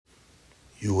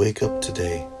You wake up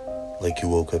today like you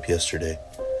woke up yesterday,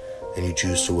 and you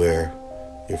choose to wear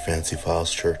your Fancy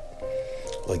Files shirt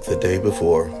like the day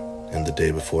before and the day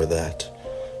before that,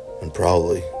 and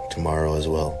probably tomorrow as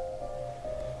well.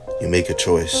 You make a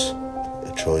choice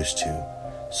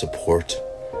to support,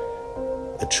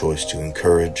 a choice to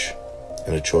encourage,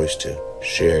 and a choice to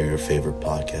share your favorite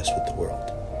podcast with the world.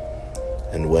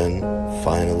 And when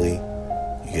finally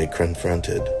you get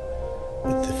confronted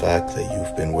with the fact that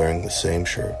you've been wearing the same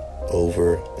shirt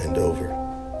over and over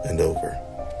and over,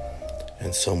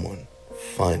 and someone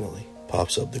finally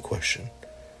pops up the question,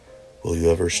 will you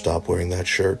ever stop wearing that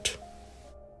shirt?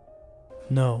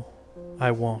 No, I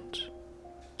won't.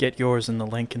 Get yours in the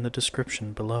link in the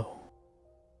description below.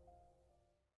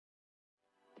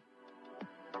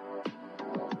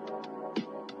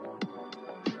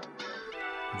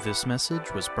 This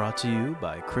message was brought to you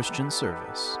by Christian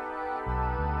Service.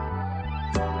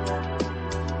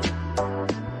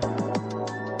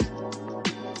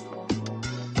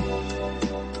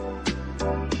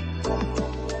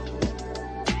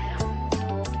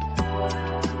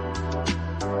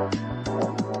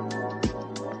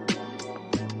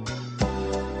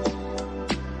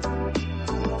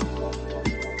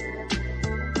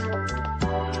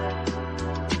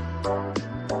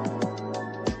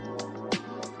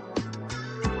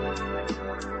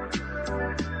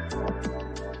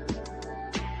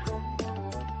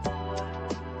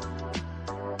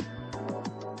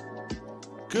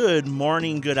 Good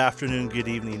morning, good afternoon, good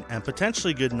evening, and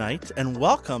potentially good night, and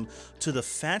welcome to the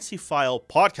Fancy File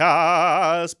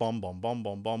Podcast. Bum, bum, bum,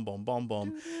 bum, bum, bum, bum,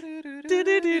 bum.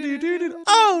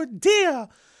 Oh, dear.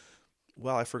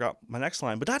 Well, I forgot my next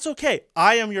line, but that's okay.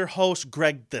 I am your host,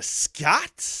 Greg the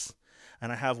Scott,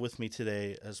 and I have with me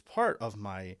today, as part of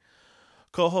my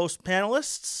co-host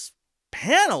panelists,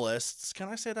 can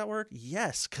I say that word?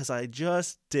 Yes, because I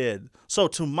just did. So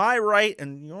to my right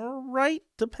and your right,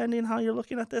 depending how you're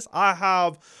looking at this, I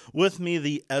have with me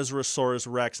the Ezrasaurus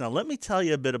Rex. Now, let me tell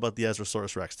you a bit about the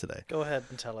Ezrasaurus Rex today. Go ahead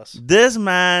and tell us. This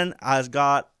man has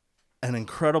got an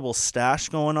incredible stash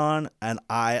going on, and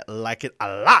I like it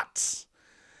a lot.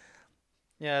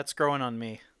 Yeah, it's growing on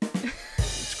me.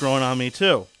 It's growing on me,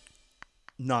 too.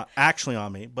 Not actually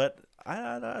on me, but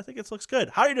I think it looks good.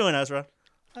 How are you doing, Ezra?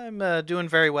 I'm doing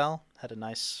very well. Had a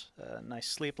nice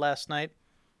sleep last night.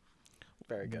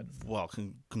 Very good. Well,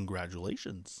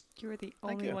 congratulations. You were the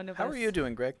Thank only you. one of How us. are you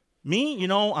doing, Greg? Me, you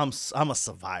know, I'm a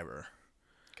survivor.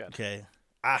 Good. Okay,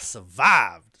 I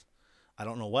survived. I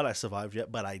don't know what I survived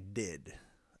yet, but I did,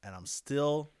 and I'm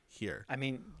still here. I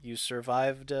mean, you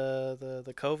survived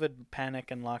the COVID panic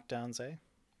and lockdowns, eh?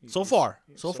 So far.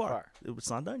 It's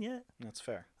not done yet. That's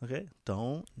fair. Okay,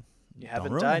 don't. You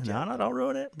haven't ruin died it. yet. No, don't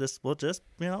ruin it. We'll just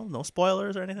no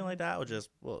spoilers or anything like that. We'll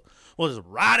just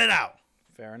ride it out.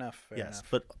 Fair enough. Fair Yes,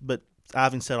 enough. but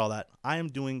having said all that, I am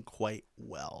doing quite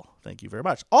well. Thank you very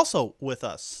much. Also with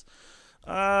us,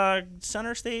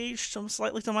 center stage,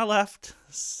 slightly to my left.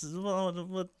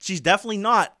 She's definitely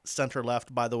not center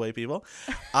left, by the way, people.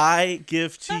 I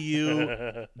give to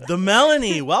you the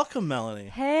Melanie. Welcome, Melanie.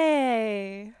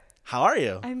 Hey, How are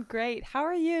you? I'm great. How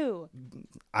are you?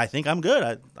 I think I'm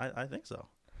good. I think so.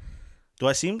 Do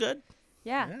I seem good?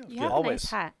 Yeah, Yeah, you have always. a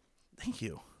nice hat. Thank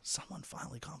you. Someone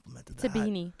finally complimented It's a that.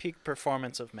 beanie. Peak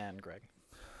performance of man, Greg.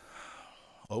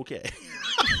 Okay.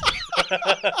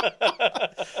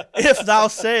 If thou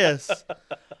sayest.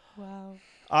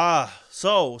 Wow.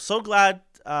 So glad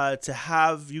to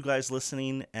have you guys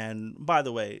listening. And by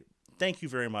the way, thank you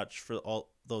very much for all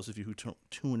those of you who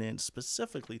tune in.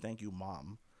 Specifically, thank you,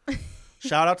 Mom.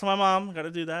 Shout out to my mom. Got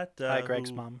to do that. Hi,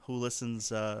 Greg's mom. Who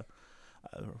listens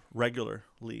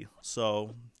regularly.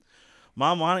 So,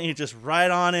 Mom, why don't you just write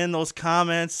on in those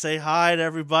comments, say hi to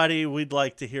everybody. We'd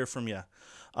like to hear from you.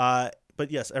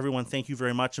 But yes, everyone, thank you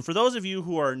very much. And for those of you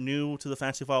who are new to the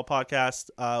Fancy File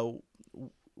Podcast,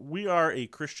 we are a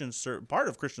part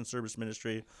of Christian Service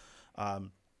Ministry.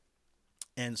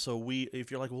 And so if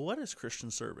you're like, well, what is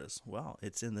Christian Service? Well,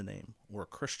 it's in the name. We're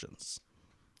Christians.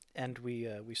 And we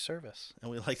service.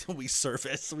 And we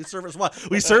service. We service what?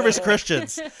 We service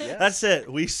Christians. Yes. That's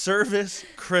it. We service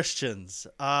Christians.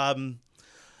 And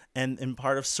in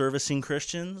part of servicing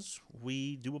Christians,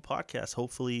 we do a podcast.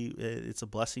 Hopefully it's a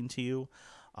blessing to you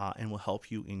and will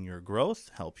help you in your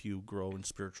growth, help you grow in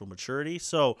spiritual maturity.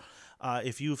 So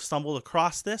if you've stumbled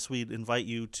across this, we'd invite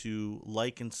you to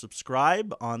like and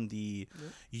subscribe on the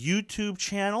YouTube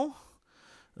channel.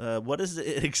 What is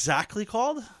it exactly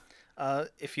called?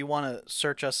 If you want to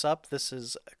search us up, this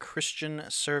is Christian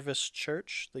Service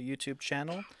Church, the YouTube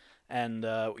channel, and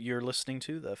you're listening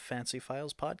to the Fancy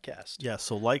Files podcast. Yeah,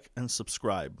 so like and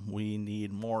subscribe. We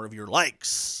need more of your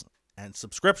likes and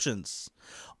subscriptions.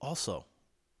 Also,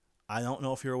 I don't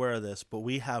know if you're aware of this, but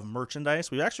we have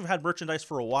merchandise. We've actually had merchandise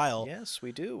for a while. Yes,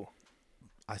 we do.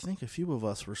 I think a few of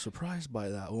us were surprised by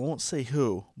that. We won't say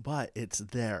who, but it's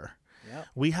there. Yeah.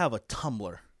 We have a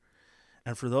Tumblr.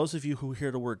 And for those of you who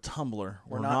hear the word Tumblr,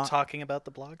 We're not talking about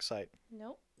the blog site.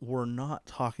 Nope. we're not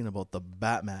talking about the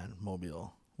Batman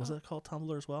mobile. Was that called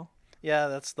Tumblr as well? Yeah,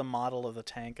 that's the model of the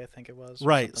tank, I think it was. or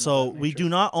Right. something So of that we nature. do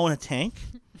not own a tank.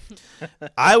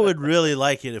 I would really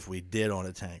like it if we did own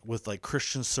a tank with like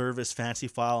Christian Service fancy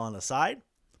file on the side.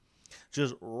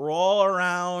 Just roll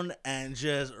around and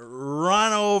just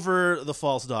run over the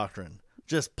false doctrine.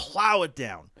 Just plow it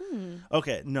down.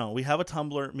 Okay, no, we have a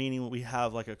tumbler, meaning we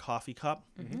have like a coffee cup.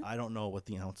 I don't know what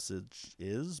the ounceage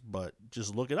is, but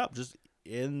just look it up. Just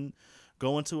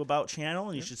go into About Channel,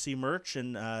 and you should see merch.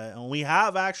 And we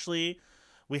have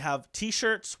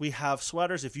T-shirts, we have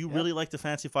sweaters. If you really like the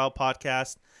Fancy File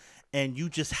podcast, and you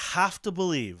just have to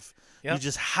believe,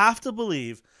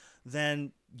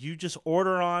 then you just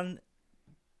order on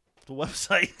the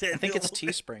website. I think it's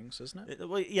Teesprings, isn't it?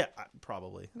 Well, yeah,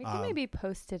 probably. We can maybe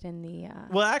post it in the.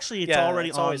 Well, actually, it's yeah, already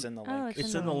it's on. always in the link. Oh,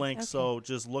 It's in the link, Okay. so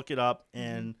just look it up.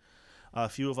 And a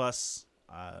few of us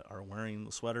are wearing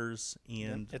the sweaters,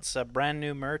 and It's a brand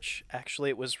new merch.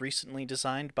 Actually, it was recently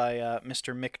designed by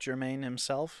Mr. Mick Germain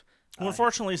himself. well,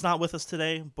 unfortunately, he's not with us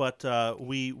today. But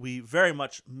we very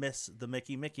much miss the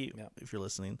Mickey. Mickey, Yep. if you're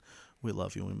listening, we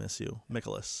love you. We miss you,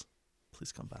 Nicholas.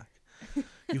 Please come back.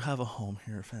 You have a home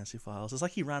here at Fancy Files. It's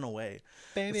like he ran away.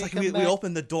 Baby, It's like come we back.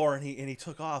 opened the door and he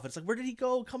took off. It's like, where did he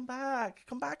go? Come back,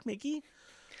 Mickey.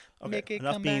 Okay, Mickey,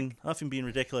 enough come being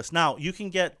ridiculous. Now you can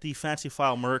get the Fancy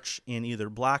File merch in either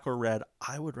black or red.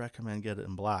 I would recommend get it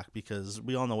in black because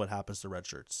we all know what happens to red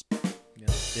shirts. Yeah.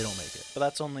 They don't make it. But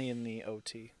that's only in the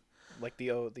OT. Like the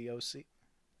OC.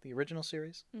 The original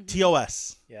series?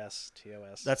 TOS. Yes,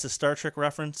 TOS. That's a Star Trek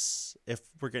reference. If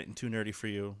we're getting too nerdy for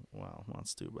you, well,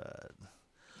 that's too bad.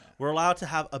 We're allowed to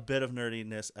have a bit of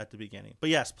nerdiness at the beginning.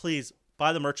 But yes, please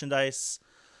buy the merchandise,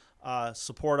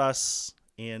 support us,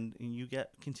 and you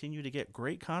continue to get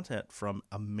great content from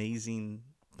amazing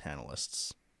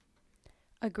panelists.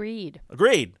 Agreed.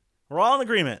 Agreed. We're all in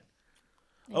agreement.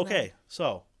 Amen. Okay,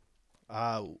 so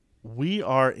we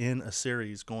are in a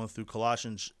series going through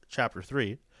Colossians chapter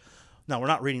 3. Now, we're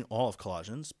not reading all of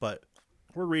Colossians, but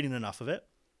we're reading enough of it.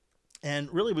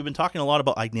 And really, we've been talking a lot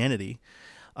about identity.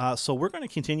 So we're going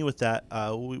to continue with that.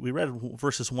 We read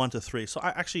verses 1 to 3. So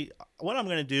what I'm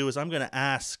going to do is I'm going to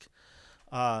ask,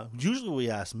 usually we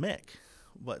ask Mick,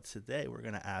 but today we're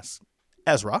going to ask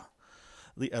Ezra,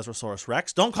 the Ezrasaurus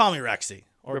Rex. Don't call me Rexy.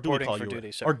 Or do we Reporting call for you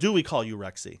duty, sir. Or do we call you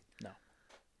Rexy? No.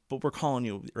 But we're calling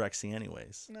you Rexy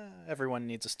anyways. Nah, everyone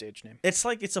needs a stage name. It's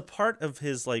like it's a part of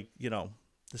his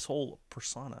this whole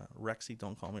persona. Rexy,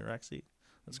 don't call me Rexy.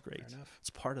 That's great. Fair enough. It's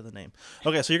part of the name.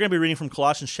 Okay, so you're going to be reading from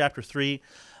Colossians chapter 3,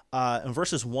 and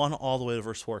verses 1 all the way to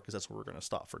verse 4, because that's where we're going to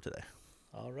stop for today.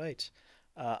 All right.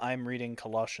 I'm reading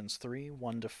Colossians 3,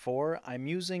 1 to 4. I'm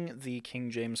using the King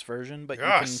James Version, but you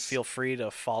can Yes! feel free to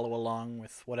follow along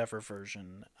with whatever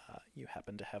version you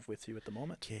happen to have with you at the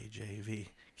moment.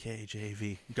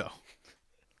 KJV, go.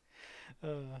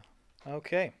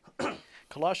 Okay.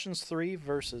 Colossians 3,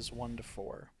 verses 1 to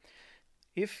 4.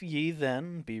 If ye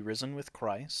then be risen with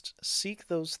Christ, seek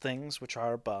those things which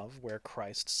are above, where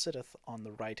Christ sitteth on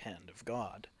the right hand of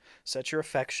God. Set your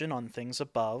affection on things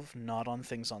above, not on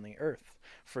things on the earth.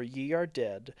 For ye are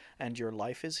dead, and your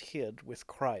life is hid with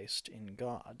Christ in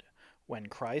God. When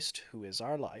Christ, who is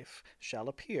our life, shall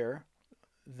appear,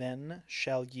 then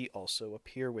shall ye also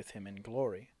appear with him in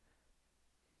glory.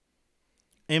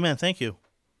 Amen. Thank you.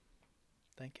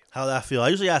 Thank you. How'd that feel? I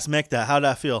usually ask Mick that. How'd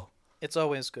that feel? It's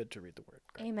always good to read the word.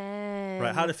 Amen.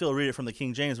 Right. How'd it feel to read it from the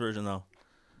King James Version, though?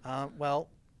 Well,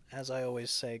 as I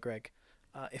always say, Greg,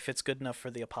 if it's good enough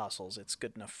for the apostles, it's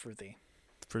good enough for thee.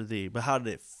 For thee. But how did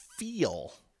it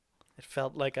feel? It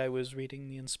felt like I was reading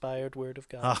the inspired word of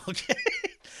God. Okay.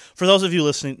 For those of you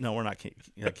listening, no, we're not King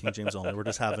James only. We're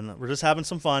just having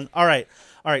some fun. All right.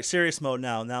 Serious mode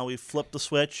now. Now we've flipped the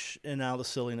switch, and now the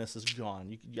silliness is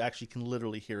gone. You actually can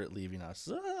literally hear it leaving us.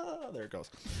 There it goes.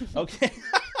 Okay.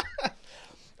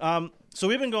 So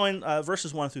we've been going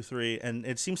verses 1 through 3, and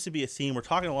it seems to be a theme. We're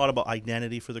talking a lot about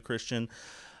identity for the Christian.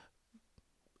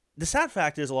 The sad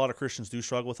fact is a lot of Christians do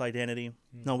struggle with identity.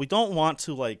 No, we don't want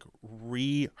to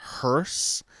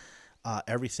rehearse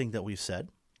everything that we've said,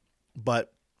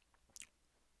 but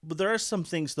there are some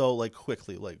things though,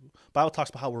 quickly, Bible talks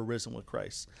about how we're risen with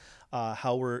Christ,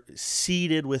 how we're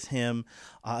seated with him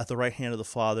at the right hand of the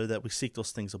Father, that we seek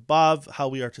those things above, how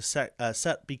we are to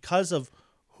set because of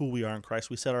who we are in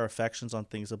Christ. We set our affections on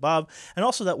things above, and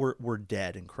also that we're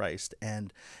dead in Christ,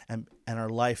 and our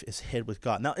life is hid with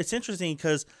God. Now, it's interesting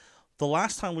because the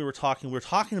last time we were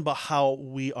talking about how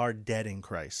we are dead in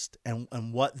Christ and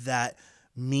what that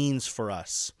means for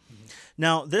us. Mm-hmm.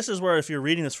 Now, this is where if you're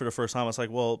reading this for the first time, it's like,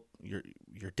 well, you're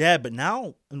dead. But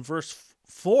now in verse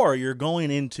 4, you're going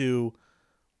into,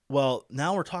 well,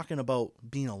 now we're talking about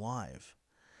being alive.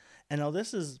 And now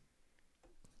this is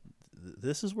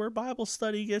where Bible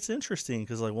study gets interesting,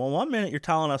 because like, well, one minute you're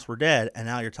telling us we're dead, and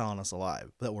now you're telling us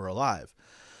that we're alive.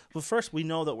 But first, we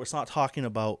know that we're not talking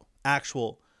about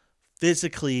actual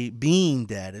physically being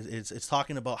dead. It's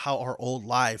talking about how our old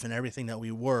life and everything that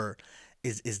we were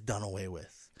is done away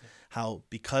with. How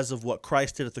because of what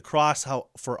Christ did at the cross, how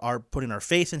for our putting our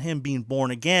faith in him, being born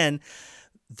again,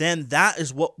 then that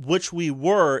is which we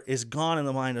were is gone in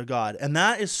the mind of God. And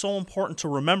that is so important to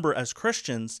remember as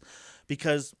Christians,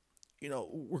 because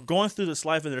we're going through this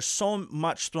life and there's so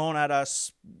much thrown at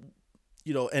us,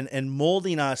 and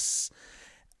molding us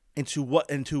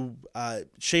into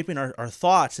shaping our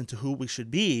thoughts into who we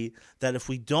should be, that if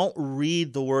we don't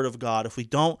read the Word of God, if we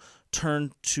don't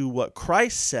turn to what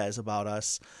Christ says about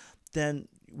us, then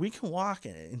we can walk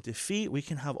in defeat. We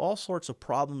can have all sorts of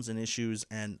problems and issues,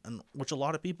 and which a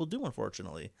lot of people do,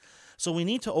 unfortunately. So we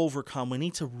need to overcome. We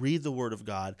need to read the Word of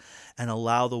God and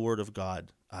allow the Word of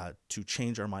God to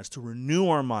change our minds, to renew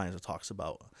our minds, it talks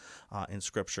about in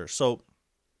Scripture. So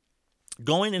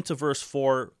going into verse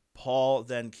 4, Paul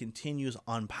then continues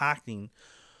unpacking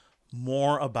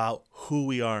more about who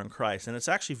we are in Christ. And it's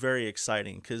actually very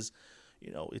exciting because,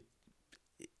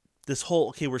 this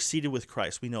whole, we're seated with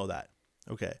Christ. We know that.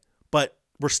 Okay. But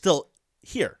we're still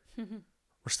here.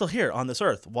 We're still here on this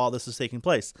earth while this is taking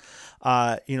place.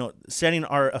 Setting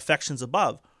our affections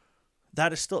above,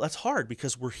 that's hard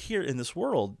because we're here in this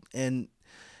world. And,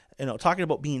 talking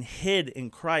about being hid in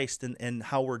Christ and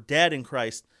how we're dead in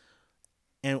Christ.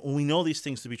 And we know these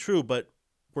things to be true, but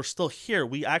we're still here.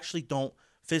 We actually don't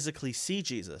physically see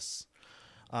Jesus.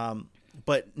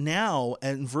 But now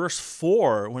in verse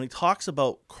 4, when he talks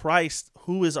about Christ,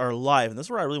 who is our life, and this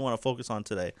is where I really want to focus on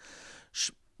today,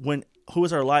 who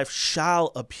is our life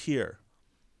shall appear.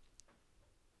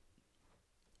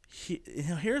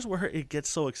 Here's where it gets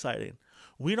so exciting.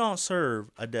 We don't serve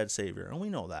a dead Savior, and we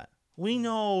know that. We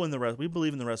know we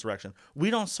believe in the resurrection. We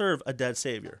don't serve a dead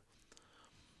Savior.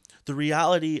 The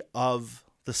reality of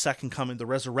the second coming, the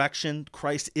resurrection,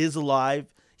 Christ is alive.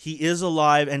 He is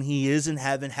alive and he is in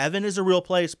heaven. Heaven is a real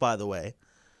place, by the way.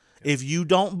 If you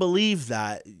don't believe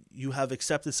that, you have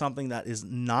accepted something that is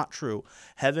not true.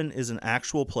 Heaven is an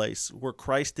actual place. Where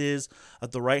Christ is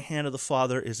at the right hand of the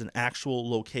Father is an actual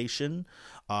location.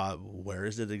 Where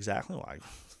is it exactly? Well,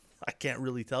 I can't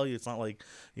really tell you. It's not like,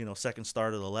 second star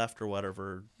to the left or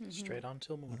whatever. Straight on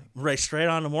till morning. Right, straight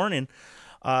on to morning.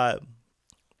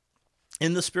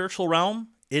 In the spiritual realm,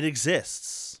 it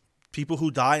exists. People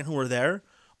who die and who are there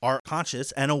are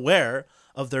conscious and aware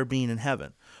of their being in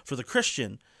heaven. For the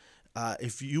Christian,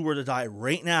 if you were to die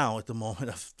right now at the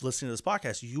moment of listening to this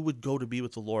podcast, you would go to be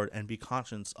with the Lord and be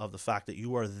conscious of the fact that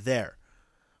you are there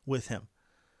with him.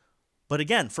 But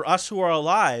again, for us who are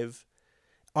alive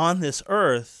on this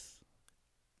earth,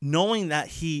 knowing that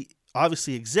he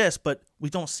obviously exists, but we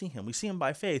don't see him. We see him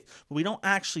by faith, but we don't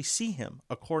actually see him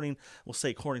according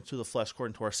to the flesh,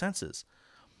 according to our senses.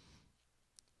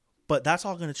 But that's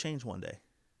all going to change one day.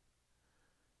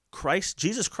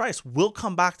 Jesus Christ will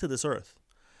come back to this earth.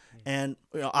 And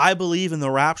I believe in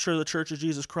the rapture of the Church of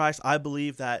Jesus Christ. I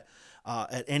believe that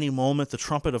at any moment the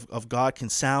trumpet of God can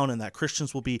sound and that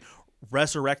Christians will be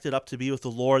resurrected up to be with the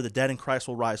Lord. The dead in Christ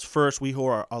will rise first. We who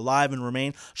are alive and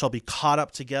remain shall be caught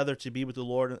up together to be with the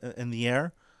Lord in the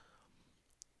air.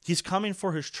 He's coming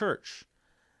for his church.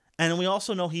 And we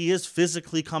also know he is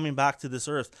physically coming back to this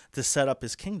earth to set up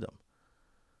his kingdom.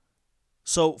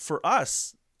 So for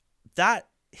us, that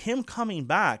him coming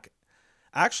back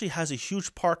actually has a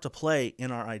huge part to play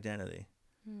in our identity.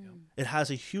 It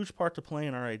has a huge part to play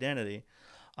in our identity.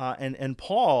 And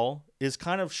Paul is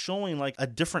kind of showing like a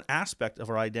different aspect of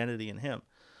our identity in him.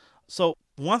 So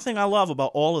one thing I love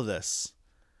about all of this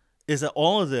is that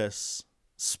all of this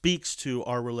speaks to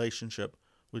our relationship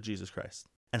with Jesus Christ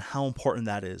and how important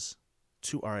that is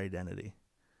to our identity.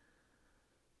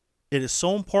 It is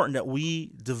so important that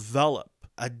we develop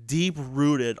a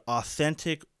deep-rooted,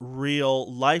 authentic,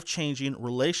 real, life-changing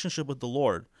relationship with the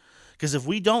Lord. Because if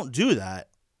we don't do that,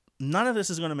 none of this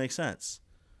is going to make sense.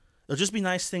 It'll just be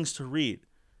nice things to read.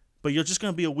 But you're just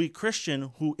going to be a weak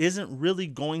Christian who isn't really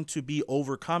going to be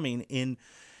overcoming in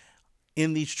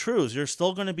these truths. You're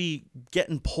still going to be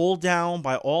getting pulled down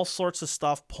by all sorts of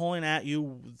stuff, pulling at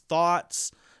you,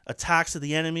 thoughts, attacks of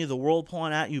the enemy, the world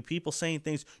pulling at you, people saying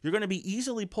things, you're going to be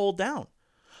easily pulled down.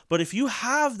 But if you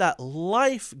have that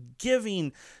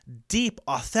life-giving, deep,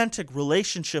 authentic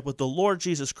relationship with the Lord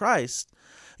Jesus Christ,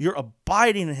 you're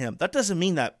abiding in him. That doesn't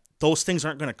mean that those things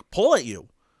aren't going to pull at you.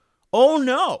 Oh,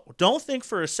 no. Don't think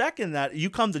for a second that you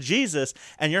come to Jesus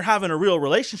and you're having a real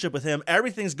relationship with him,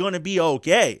 everything's going to be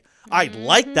okay. I'd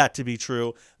like that to be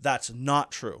true. That's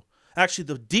not true. Actually,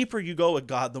 the deeper you go with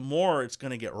God, the more it's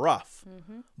going to get rough.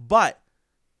 But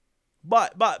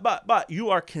you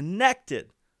are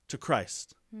connected to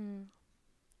Christ.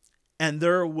 And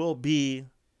there will be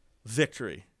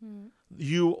victory.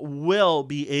 You will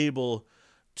be able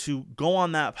to go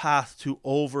on that path to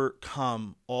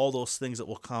overcome all those things that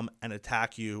will come and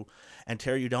attack you and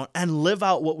tear you down, and live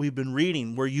out what we've been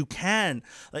reading, where you can.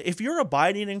 Like, if you're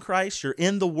abiding in Christ, you're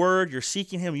in the Word, you're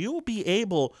seeking him, you will be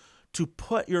able to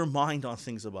put your mind on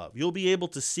things above. You'll be able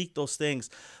to seek those things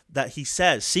that he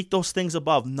says. Seek those things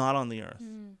above, not on the earth.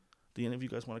 Do any of you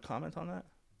guys want to comment on that?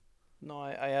 No,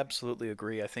 I absolutely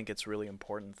agree. I think it's really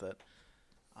important that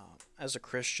as a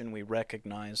Christian we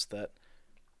recognize that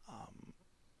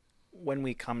when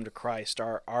we come to Christ,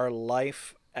 our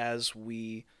life as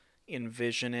we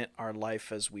envision it, our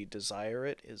life as we desire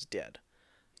it, is dead.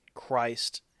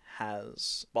 Christ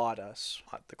has bought us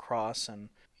at the cross, and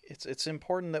it's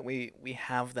important that we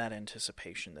have that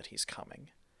anticipation that he's coming.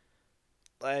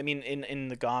 I mean, in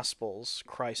the Gospels,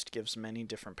 Christ gives many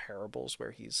different parables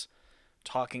where he's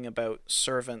talking about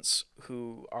servants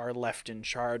who are left in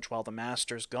charge while the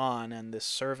master's gone, and this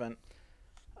servant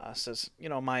says,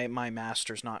 my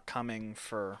master's not coming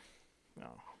for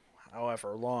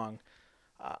however long.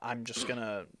 I'm just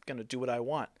gonna do what I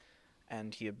want.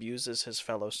 And he abuses his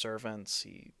fellow servants.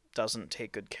 He doesn't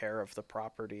take good care of the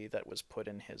property that was put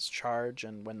in his charge,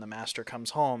 and when the master comes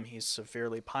home, he's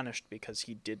severely punished because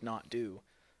he did not do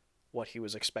what he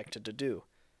was expected to do.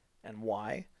 And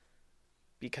why?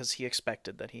 Because he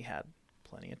expected that he had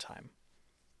plenty of time.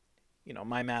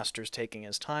 My master's taking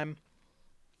his time.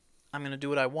 I'm going to do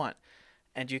what I want.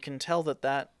 And you can tell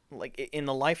that, like, in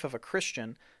the life of a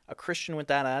Christian with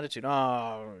that attitude,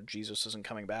 oh, Jesus isn't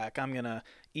coming back. I'm going to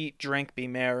eat, drink, be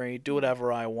merry, do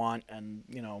whatever I want. And,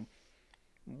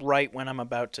 right when I'm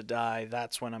about to die,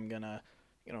 that's when I'm going to,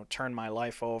 turn my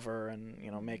life over and,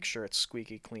 make sure it's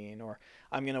squeaky clean. Or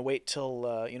I'm going to wait till,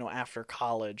 after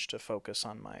college to focus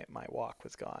on my walk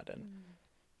with God. And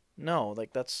no,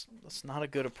 like, that's not a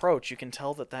good approach. You can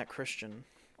tell that Christian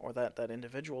or that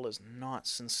individual is not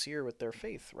sincere with their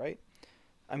faith, right?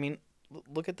 I mean,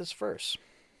 look at this verse.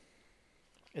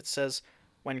 It says,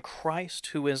 when Christ,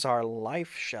 who is our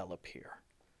life, shall appear.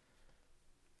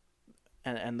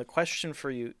 And the question for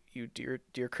you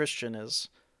dear Christian,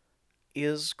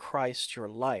 is Christ your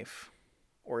life,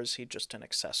 or is he just an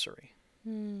accessory?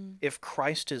 If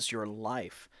Christ is your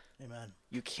life, Amen.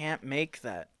 You can't make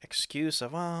that excuse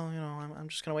of, I'm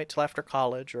just going to wait till after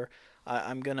college, or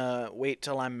I'm going to wait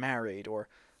till I'm married, or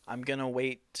I'm going to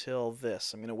wait till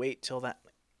this, I'm going to wait till that.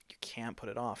 You can't put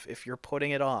it off. If you're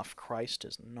putting it off, Christ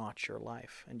is not your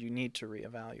life, and you need to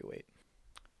reevaluate.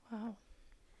 Wow.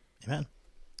 Amen.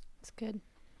 That's good.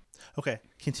 Okay,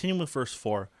 continuing with verse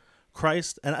 4.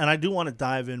 Christ, and I do want to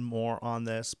dive in more on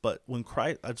this, but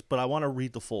I want to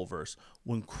read the full verse.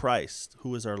 When Christ,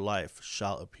 who is our life,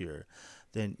 shall appear,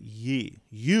 then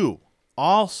you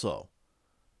also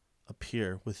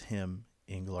appear with him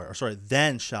in glory. Or sorry,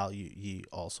 then shall ye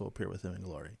also appear with him in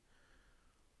glory.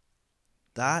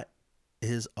 That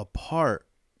is a part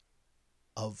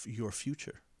of your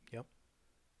future. Yep.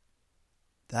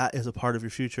 That is a part of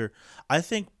your future. I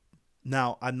think,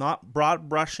 now, I'm not broad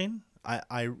brushing.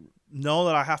 I know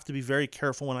that I have to be very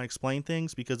careful when I explain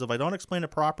things, because if I don't explain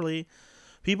it properly,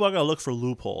 people are going to look for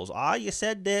loopholes. You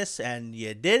said this and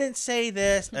you didn't say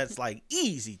this. That's like,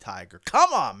 easy, Tiger.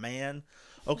 Come on, man.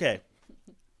 Okay.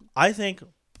 I think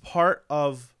part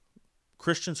of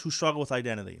Christians who struggle with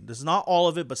identity, this is not all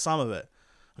of it, but some of it.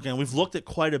 Again, we've looked at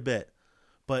quite a bit.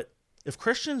 But if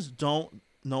Christians don't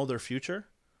know their future,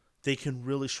 they can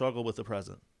really struggle with the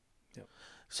present. Yep.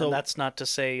 So and that's not to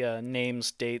say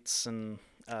names, dates, and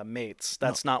mates.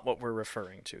 That's not what we're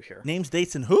referring to here. Names,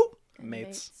 dates, and who?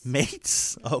 Mates.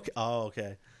 Mates? Okay. Oh,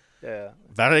 okay. Yeah.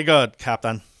 Very good,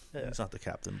 Captain. Yeah. He's not the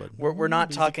captain, but We're not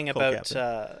he's talking the about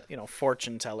co-captain.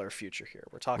 fortune teller future here.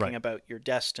 We're talking Right. about your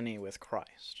destiny with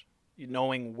Christ. You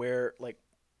knowing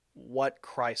what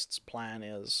Christ's plan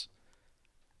is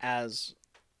as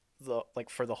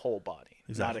for the whole body, not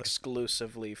Exactly.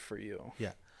 exclusively for you.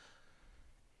 Yeah.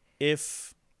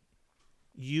 If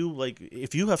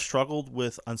you have struggled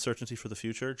with uncertainty for the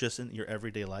future just in your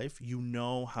everyday life, you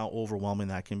know how overwhelming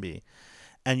that can be.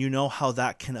 And you know how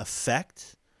that can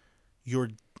affect your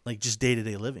like just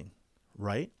day-to-day living,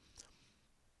 right?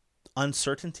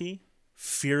 Uncertainty,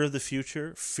 fear of the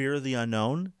future, fear of the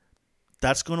unknown,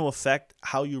 that's going to affect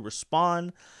how you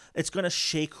respond. It's going to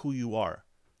shake who you are.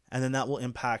 And then that will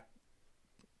impact,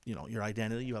 your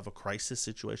identity. You have a crisis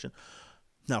situation.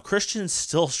 Now, Christians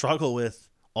still struggle with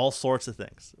all sorts of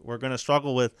things. We're going to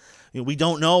struggle with, we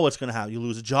don't know what's going to happen. You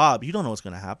lose a job. You don't know what's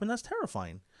going to happen. That's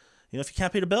terrifying. If you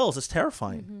can't pay the bills, it's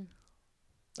terrifying. Mm-hmm.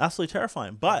 Absolutely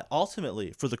terrifying. But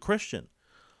ultimately, for the Christian,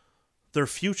 their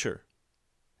future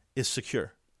is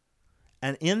secure.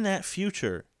 And in that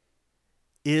future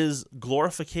is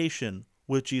glorification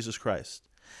with Jesus Christ.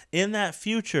 In that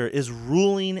future is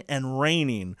ruling and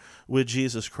reigning with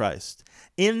Jesus Christ.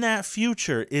 In that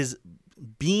future is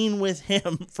being with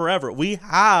him forever. We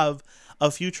have a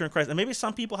future in Christ. And maybe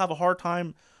some people have a hard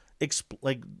time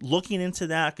looking into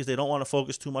that because they don't want to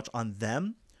focus too much on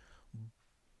them.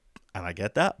 And I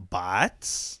get that. But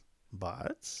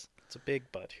It's a big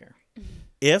but here.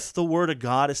 if the Word of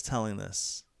God is telling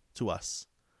this to us,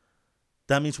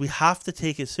 that means we have to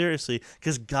take it seriously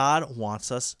because God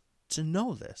wants us to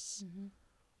know this. Mm-hmm.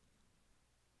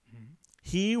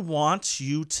 He wants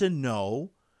you to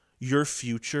know your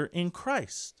future in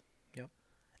Christ. Yep.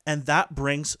 And that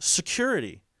brings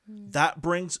security. That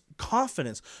brings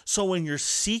confidence. So when you're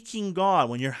seeking God,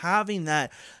 when you're having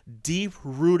that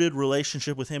deep-rooted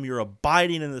relationship with him, you're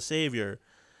abiding in the Savior,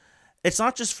 it's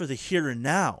not just for the here and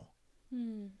now.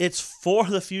 It's for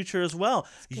the future as well.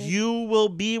 You will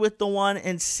be with the one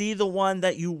and see the one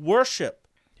that you worship.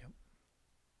 Yep.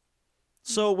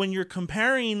 So when you're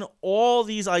comparing all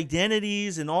these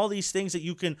identities and all these things that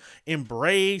you can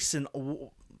embrace and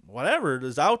whatever it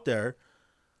is out there,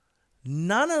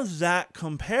 none of that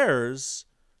compares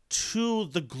to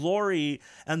the glory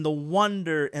and the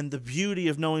wonder and the beauty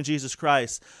of knowing Jesus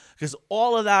Christ, because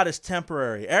all of that is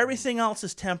temporary. Everything else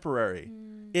is temporary.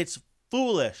 It's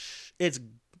foolish. It's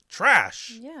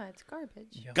trash. Yeah, it's garbage.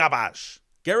 Yep. Garbage.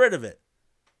 Get rid of it,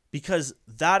 because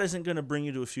that isn't going to bring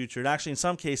you to a future. It actually, in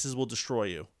some cases, will destroy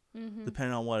you,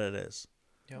 depending on what it is.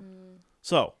 Yep.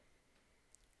 So,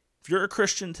 if you're a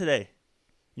Christian today,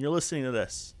 and you're listening to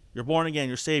this, you're born again,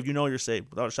 you're saved, you know you're saved,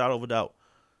 without a shadow of a doubt.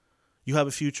 You have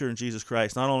a future in Jesus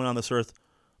Christ, not only on this earth,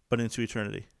 but into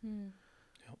eternity.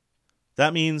 Yep.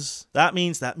 That means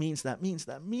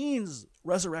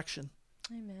resurrection.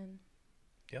 Amen.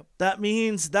 That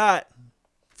means that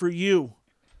for you,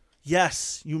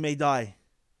 yes, you may die,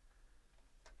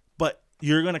 but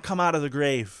you're going to come out of the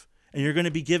grave and you're going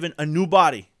to be given a new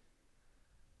body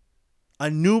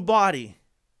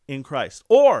in Christ,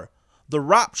 or the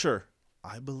rapture.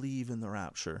 I believe in the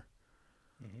rapture.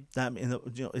 That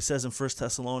it says in 1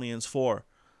 Thessalonians 4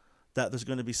 that there's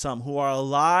going to be some who are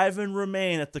alive and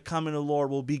remain at the coming of the Lord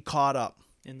will be caught up.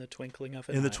 In the twinkling of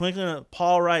an In the eye. twinkling of,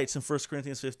 Paul writes in 1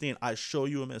 Corinthians 15, I show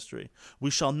you a mystery. We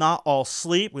shall not all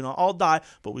sleep, we not all die,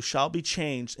 but we shall be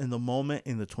changed in the moment,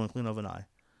 in the twinkling of an eye.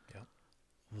 Yep.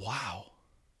 Wow.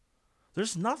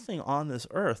 There's nothing on this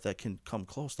earth that can come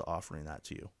close to offering that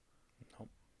to you. Nope.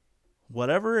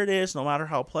 Whatever it is, no matter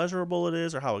how pleasurable it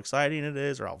is, or how exciting it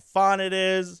is, or how fun it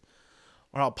is,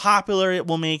 or how popular it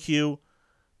will make you,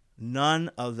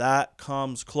 none of that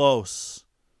comes close.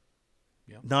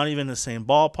 Yep. Not even the same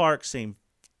ballpark, same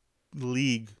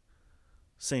league,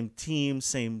 same team,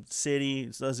 same city.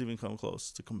 It doesn't even come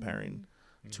close to comparing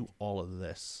to all of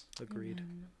this. Agreed.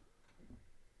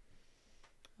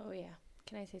 Oh, yeah.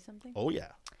 Can I say something? Oh,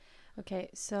 yeah. Okay,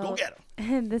 so Go get 'em.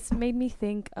 and this made me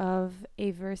think of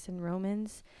a verse in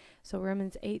Romans. So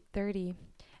Romans 8:30.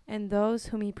 And those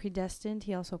whom he predestined,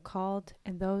 he also called.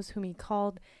 And those whom he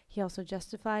called, he also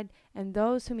justified. And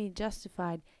those whom he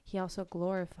justified, he also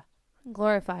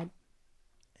glorified.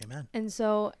 Amen. And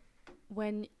so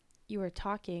when you were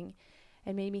talking,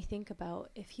 it made me think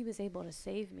about if he was able to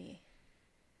save me,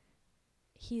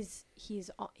 he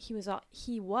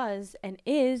was and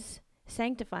is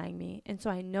sanctifying me. And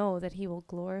so I know that he will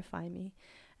glorify me.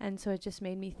 And so it just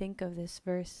made me think of this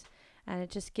verse. And it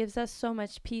just gives us so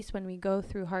much peace when we go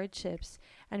through hardships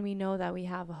and we know that we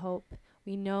have a hope.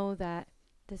 We know that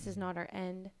this is not our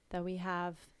end, that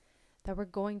we're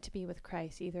going to be with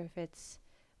Christ, either if it's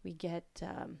we get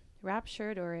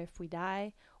raptured or if we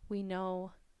die. We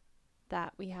know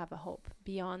that we have a hope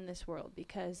beyond this world,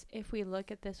 because if we look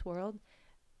at this world,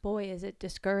 boy, is it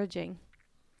discouraging.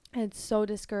 It's so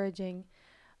discouraging.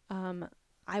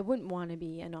 I wouldn't want to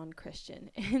be a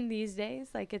non-Christian in these days.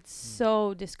 Like, it's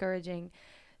so discouraging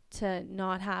to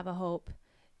not have a hope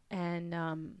and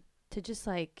to just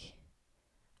I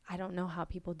don't know how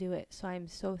people do it. So I'm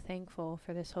so thankful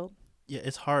for this hope. Yeah,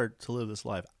 it's hard to live this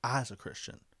life as a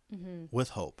Christian. with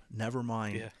hope. Never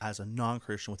mind Yeah. as a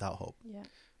non-Christian without hope. Yeah.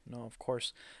 No, of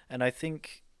course. And I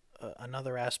think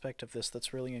another aspect of this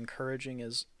that's really encouraging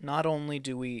is not only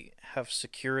do we have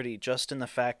security just in the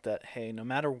fact that, hey, no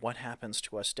matter what happens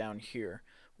to us down here,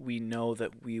 we know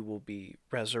that we will be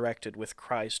resurrected with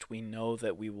Christ. We know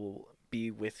that we will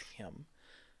be with him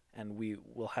and we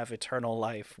will have eternal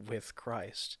life with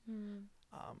Christ.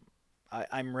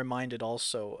 I'm reminded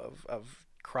also of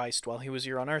Christ while he was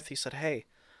here on earth. He said, hey,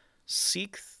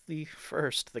 seek thee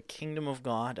first the kingdom of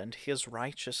God and his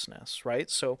righteousness, right?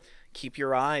 So keep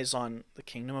your eyes on the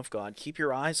kingdom of God. Keep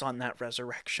your eyes on that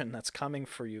resurrection that's coming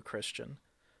for you, Christian.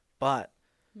 But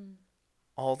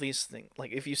all these things,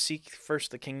 like if you seek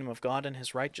first the kingdom of God and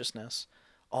his righteousness,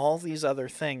 all these other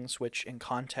things, which in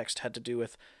context had to do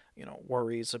with,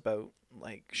 worries about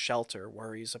like shelter,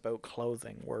 worries about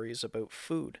clothing, worries about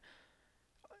food,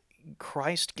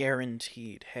 Christ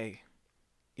guaranteed, hey,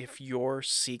 if you're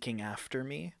seeking after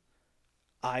me,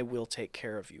 I will take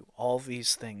care of you. All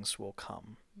these things will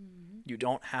come. You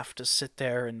don't have to sit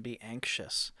there and be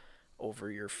anxious over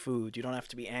your food. You don't have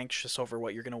to be anxious over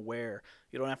what you're going to wear.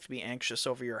 You don't have to be anxious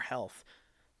over your health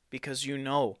because you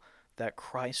know that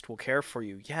Christ will care for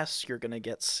you. Yes, you're going to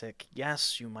get sick.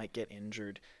 Yes, you might get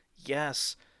injured.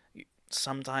 Yes,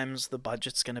 sometimes the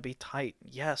budget's going to be tight.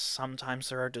 Yes, sometimes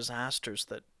there are disasters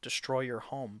that destroy your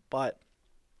home, but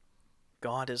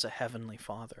God is a heavenly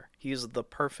Father. He is the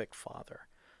perfect Father.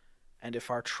 And if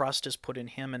our trust is put in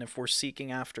him and if we're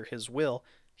seeking after his will,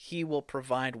 he will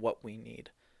provide what we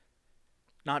need.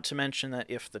 Not to mention that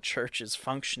if the church is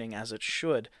functioning as it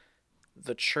should,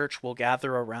 the church will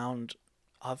gather around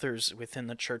others within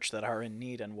the church that are in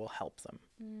need and will help them.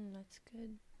 That's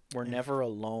good. We're never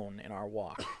alone in our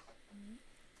walk.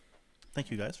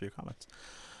 Thank you guys for your comments.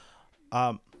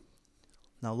 Now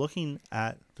looking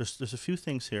at, there's a few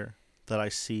things here that I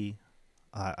see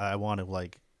I want to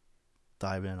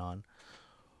dive in on.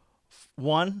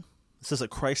 One, it says that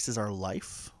Christ is our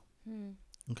life.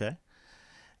 Okay.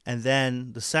 And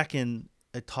then the second,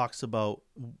 it talks about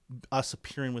us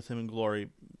appearing with him in glory,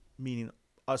 meaning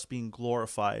us being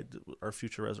glorified, our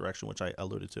future resurrection, which I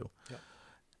alluded to. Yeah.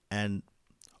 And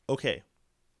okay,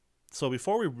 so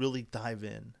before we really dive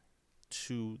in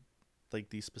to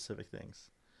these specific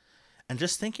things, and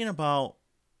just thinking about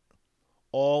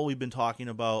all we've been talking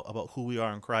about who we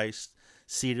are in Christ,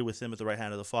 seated with him at the right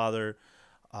hand of the Father,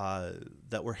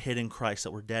 that we're hid in Christ,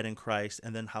 that we're dead in Christ,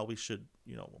 and then how we should,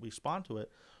 respond to it.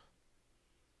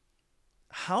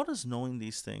 How does knowing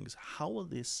these things, how will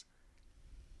this,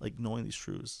 knowing these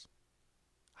truths,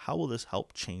 how will this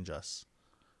help change us?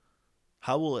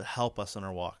 How will it help us in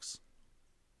our walks?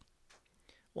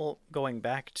 Well, going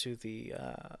back to the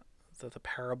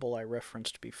parable I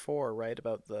referenced before, right,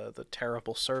 about the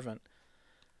terrible servant,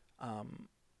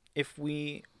 if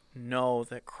we know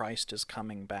that Christ is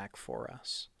coming back for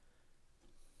us,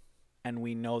 and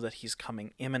we know that he's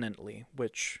coming imminently,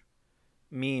 which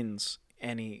means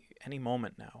any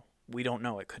moment now. We don't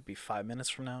know. It could be 5 minutes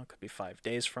from now. It could be 5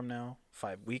 days from now,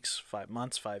 5 weeks, 5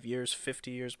 months, 5 years,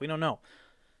 50 years. We don't know.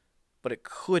 But it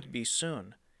could be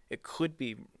soon. It could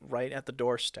be right at the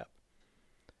doorstep.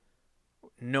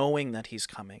 Knowing that he's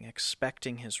coming,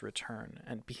 expecting his return,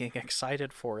 and being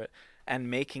excited for it, and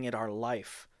making it our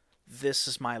life. This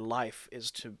is my life, is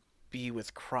to be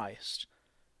with Christ.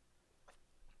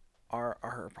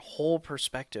 Our whole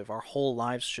perspective, our whole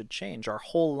lives should change. Our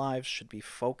whole lives should be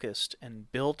focused and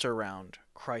built around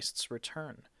Christ's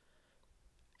return.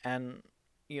 And,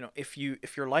 if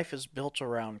your life is built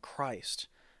around Christ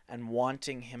and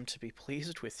wanting him to be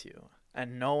pleased with you,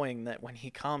 and knowing that when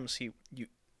he comes, he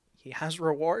has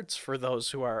rewards for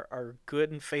those who are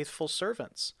good and faithful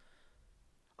servants.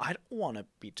 I don't want to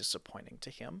be disappointing to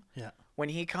him. Yeah. When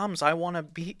he comes, I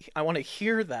want to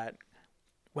hear that,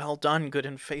 well done, good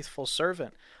and faithful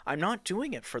servant. I'm not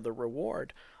doing it for the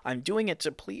reward. I'm doing it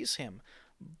to please him.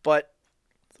 But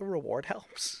the reward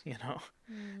helps,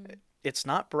 It's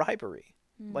not bribery.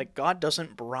 God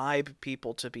doesn't bribe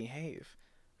people to behave.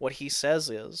 What he says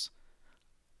is,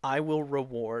 I will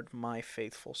reward my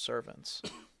faithful servants.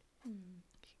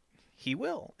 He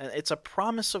will. And it's a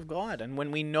promise of God. And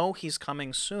when we know he's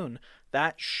coming soon,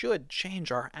 that should change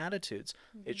our attitudes.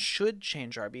 It should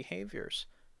change our behaviors.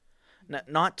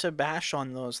 Not to bash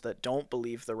on those that don't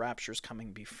believe the rapture's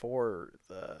coming before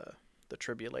the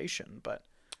tribulation, but...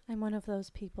 I'm one of those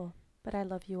people, but I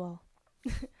love you all.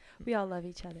 We all love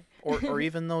each other. or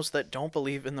even those that don't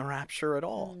believe in the rapture at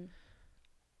all.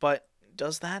 But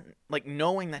does that,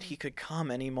 knowing that he could come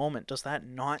any moment, does that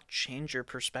not change your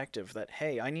perspective that,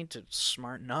 hey, I need to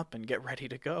smarten up and get ready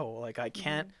to go? I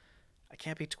can't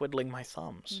be twiddling my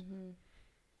thumbs.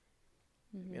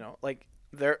 Mm-hmm. You know,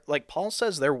 like Paul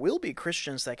says, there will be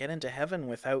Christians that get into heaven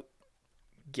without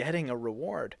getting a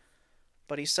reward.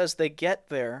 But he says they get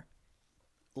there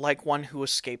like one who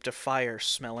escaped a fire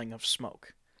smelling of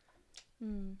smoke.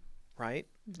 Mm. Right?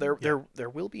 Mm-hmm. There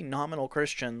will be nominal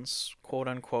Christians, quote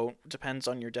unquote, depends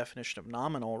on your definition of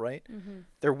nominal, right? Mm-hmm.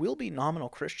 There will be nominal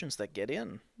Christians that get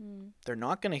in. Mm. They're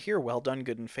not going to hear, well done,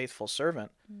 good and faithful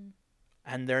servant. Mm.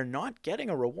 And they're not getting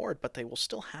a reward, but they will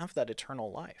still have that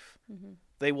eternal life. Mm-hmm.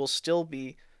 They will still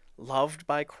be loved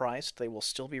by Christ. They will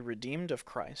still be redeemed of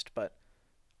Christ, but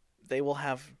they will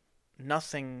have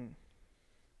nothing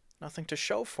to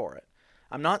show for it.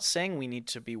 I'm not saying we need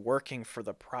to be working for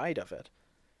the pride of it,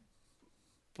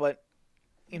 but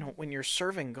you know, when you're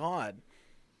serving God,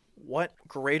 what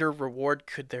greater reward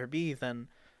could there be than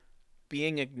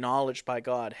being acknowledged by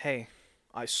God? Hey,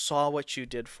 I saw what you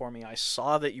did for me. I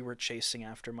saw that you were chasing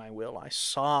after my will. I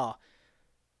saw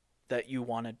that you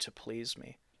wanted to please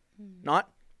me.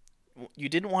 Not, you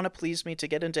didn't want to please me to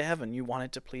get into heaven. You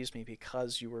wanted to please me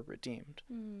because you were redeemed.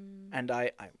 And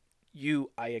I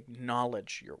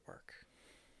acknowledge your work.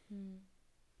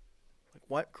 Like,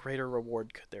 what greater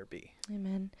reward could there be?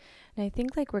 Amen. And I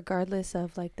think, like, regardless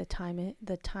of like the timing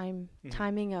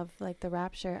of like the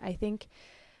rapture, I think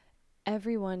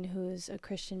everyone who's a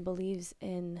Christian believes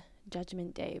in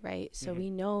Judgment Day, right? So we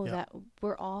know that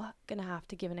we're all gonna have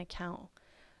to give an account,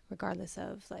 regardless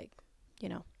of, like, you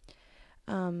know.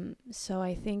 So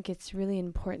I think it's really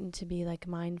important to be like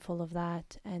mindful of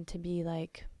that, and to be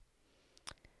like,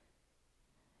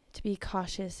 to be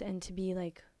cautious, and to be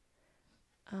like,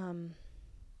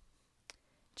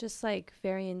 just like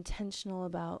very intentional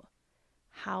about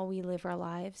how we live our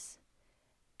lives,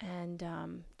 and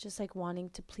just like wanting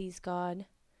to please God,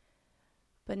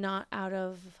 but not out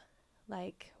of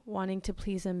like wanting to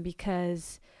please him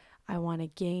because I want to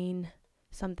gain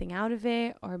something out of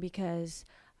it, or because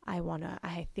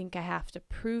I think I have to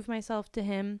prove myself to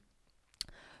him,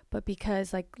 but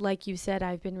because like you said,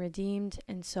 I've been redeemed,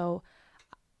 and so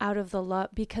out of the love,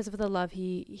 because of the love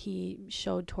he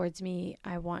showed towards me,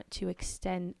 I want to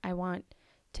extend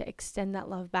that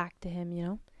love back to him, you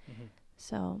know?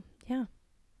 So, yeah.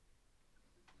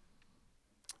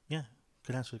 Yeah,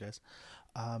 good answer, guys.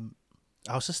 I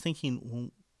was just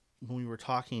thinking when we were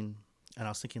talking, and I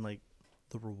was thinking like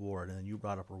the reward, and then you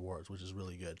brought up rewards, which is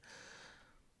really good.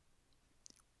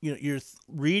 You know, you're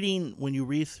reading, when you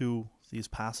read through these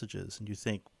passages, and you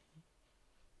think,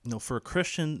 you know, for a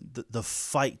Christian, the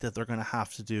fight that they're going to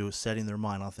have to do is setting their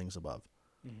mind on things above.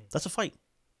 That's a fight.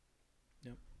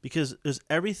 Yep. Because there's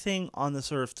everything on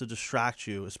this earth to distract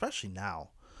you, especially now.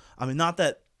 I mean, not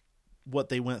that what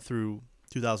they went through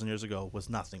 2,000 years ago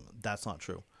was nothing. That's not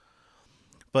true.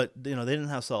 But, you know, they didn't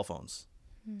have cell phones.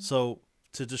 So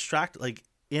to distract, like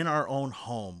in our own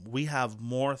home, we have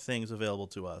more things available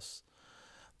to us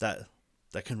that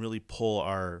can really pull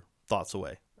our thoughts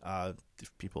away.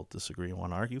 If people disagree and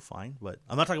want to argue, fine. But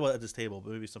I'm not talking about at this table,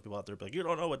 but maybe some people out there be like, you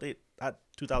don't know what they had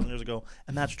 2,000 years ago.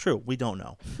 And that's true. We don't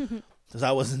know. Because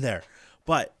I wasn't there.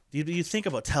 But you think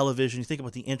about television, you think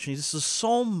about the internet. This is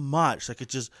so much. Like, it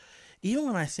just, even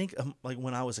when I think of, like,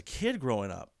 when I was a kid growing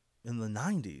up in the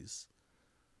 90s,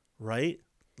 right?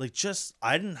 Like, just,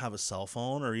 I didn't have a cell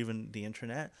phone or even the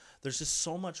internet. There's just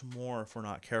so much more, if we're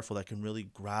not careful, that can really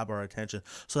grab our attention.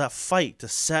 So that fight to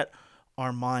set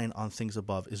our mind on things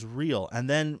above is real. And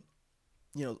then,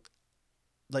 you know,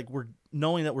 like, we're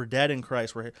knowing that we're dead in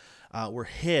Christ, we're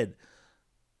hid.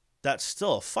 That's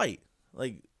still a fight.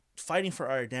 Like, fighting for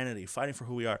our identity, fighting for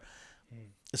who we are.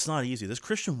 It's not easy. This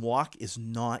Christian walk is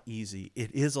not easy.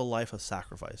 It is a life of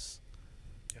sacrifice.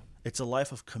 Yeah. It's a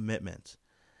life of commitment.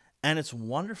 And it's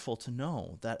wonderful to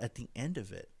know that at the end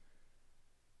of it,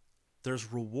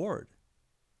 there's reward.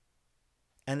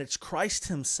 And it's Christ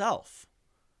himself,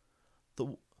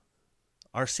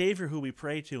 our Savior, who we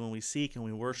pray to and we seek and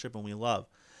we worship and we love,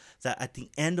 that at the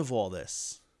end of all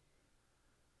this,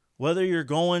 whether you're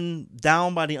going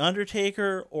down by the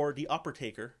undertaker or the upper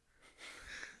taker,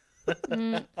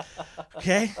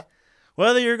 okay,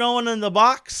 whether you're going in the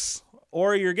box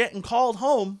or you're getting called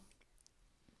home,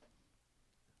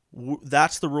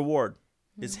 that's the reward,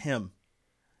 is him.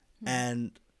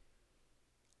 And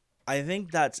I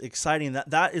think that's exciting.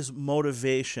 That is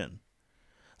motivation.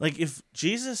 Like, if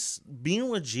being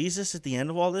with Jesus at the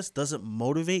end of all this doesn't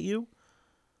motivate you,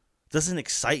 doesn't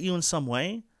excite you in some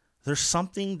way, there's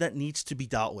something that needs to be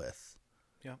dealt with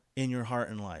in your heart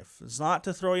and life. It's not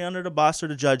to throw you under the bus or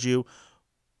to judge you,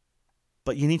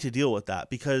 but you need to deal with that.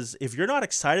 Because if you're not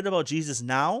excited about Jesus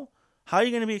now, how are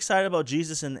you going to be excited about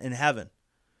Jesus in heaven?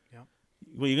 Yeah.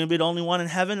 Well, you're going to be the only one in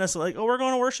heaven that's like, oh, we're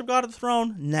going to worship God at the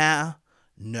throne? Nah,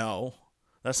 no.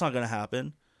 That's not going to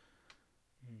happen.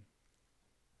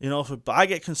 You know, if I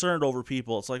get concerned over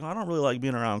people, it's like, I don't really like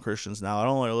being around Christians now. I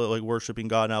don't really like worshiping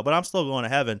God now, but I'm still going to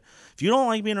heaven. If you don't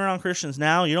like being around Christians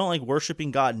now, you don't like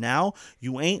worshiping God now,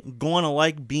 you ain't going to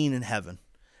like being in heaven.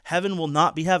 Heaven will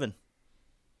not be heaven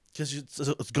because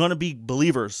it's going to be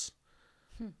believers.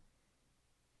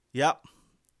 Yep.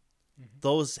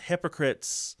 Those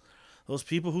hypocrites, those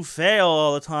people who fail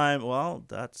all the time, well,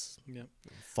 that's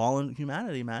fallen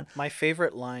humanity, man. My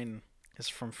favorite line is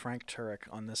from Frank Turek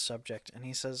on this subject, and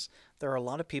he says, there are a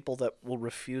lot of people that will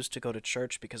refuse to go to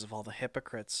church because of all the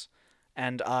hypocrites.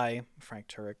 And I, Frank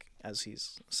Turek, as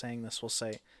he's saying this, will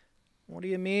say, what do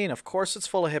you mean? Of course it's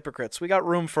full of hypocrites. We got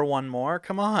room for one more.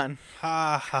 Come on.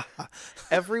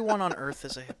 Everyone on earth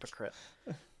is a hypocrite.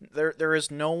 There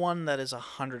is no one that is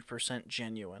 100%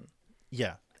 genuine.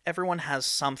 Yeah. Everyone has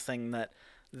something that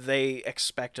they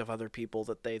expect of other people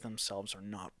that they themselves are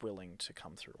not willing to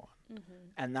come through on.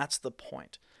 And that's the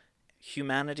point.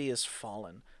 Humanity is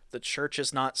fallen. The church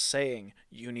is not saying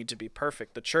you need to be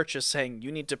perfect. The church is saying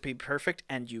you need to be perfect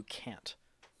and you can't.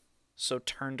 So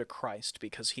turn to Christ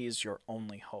because he is your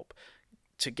only hope.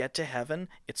 To get to heaven,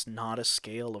 it's not a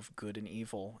scale of good and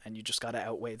evil and you just got to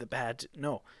outweigh the bad.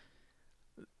 No.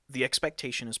 The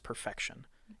expectation is perfection.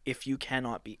 If you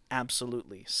cannot be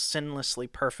absolutely,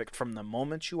 sinlessly perfect from the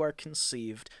moment you are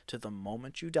conceived to the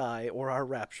moment you die or are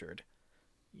raptured,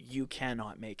 you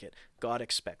cannot make it. God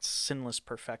expects sinless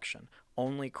perfection.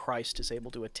 Only Christ is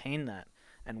able to attain that,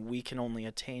 and we can only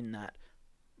attain that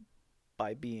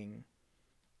by being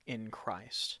in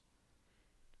Christ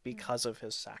because of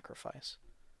his sacrifice.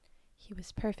 He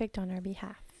was perfect on our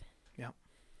behalf. Yeah.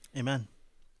 Amen.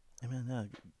 Amen. Yeah,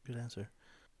 good answer.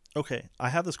 Okay, I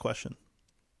have this question.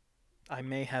 I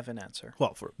may have an answer.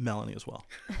 Well, for Melanie as well.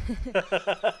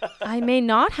 I may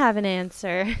not have an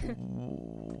answer.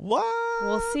 What?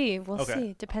 We'll see. We'll Okay.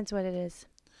 see. Depends what it is.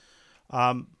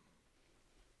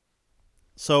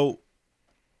 So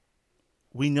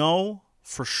we know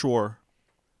for sure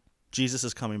Jesus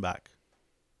is coming back.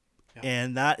 Yeah.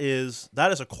 And that is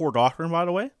a core doctrine, by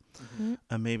the way. Mm-hmm.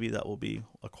 And maybe that will be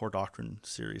a core doctrine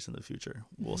series in the future.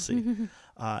 We'll see.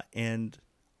 And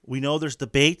we know there's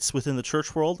debates within the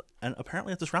church world and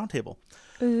apparently at this round table.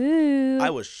 Ooh.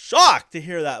 I was shocked to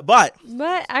hear that, but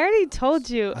But I already told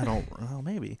you. I don't, well,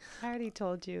 maybe. I already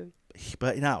told you.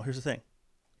 But now, here's the thing.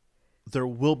 There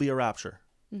will be a rapture.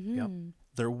 Mm-hmm. Yep.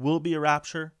 There will be a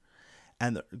rapture,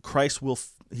 and Christ will,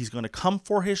 he's going to come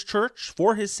for his church,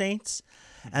 for his saints,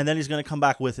 and then he's going to come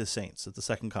back with his saints at the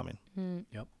second coming.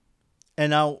 Yep.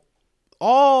 And now,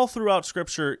 all throughout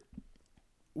Scripture,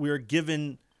 we are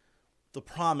given the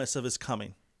promise of his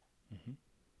coming.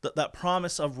 That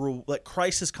promise of that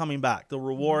Christ is coming back, the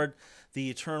reward, the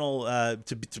eternal,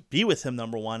 to be with him,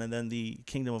 number one, and then the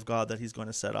kingdom of God that he's going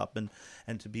to set up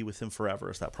and to be with him forever,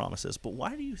 as that promise is. But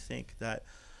why do you think that,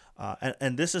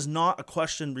 and this is not a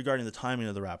question regarding the timing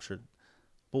of the rapture,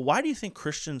 but why do you think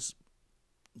Christians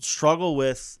struggle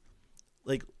with,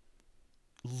 like,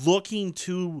 looking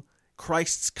to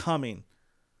Christ's coming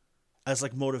as,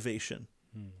 like, motivation?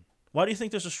 Why do you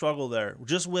think there's a struggle there?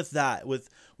 Just with that, with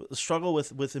the struggle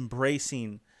with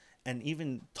embracing and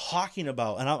even talking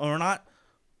about, and we're not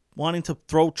wanting to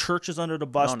throw churches under the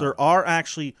bus. No. There are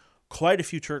actually quite a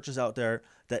few churches out there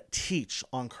that teach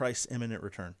on Christ's imminent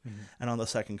return and on the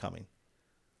second coming.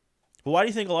 But why do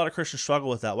you think a lot of Christians struggle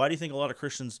with that? Why do you think a lot of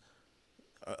Christians,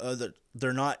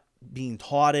 they're not being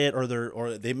taught it,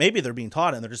 or maybe they're being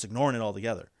taught it and they're just ignoring it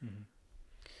altogether?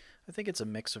 I think it's a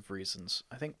mix of reasons.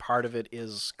 I think part of it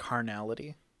is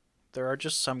carnality. There are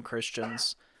just some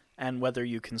Christians, and whether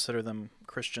you consider them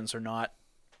Christians or not,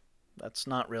 that's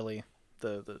not really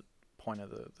the point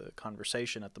of the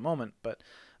conversation at the moment, but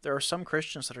there are some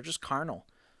Christians that are just carnal.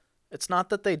 It's not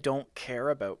that they don't care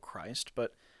about Christ,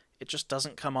 but it just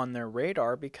doesn't come on their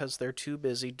radar because they're too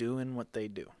busy doing what they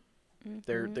do.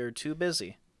 They're too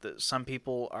busy. Some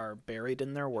people are buried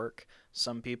in their work.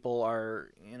 Some people are,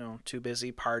 too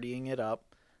busy partying it up.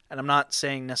 And I'm not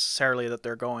saying necessarily that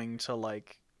they're going to,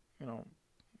 like,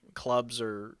 clubs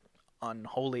or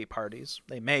unholy parties.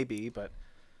 They may be, but,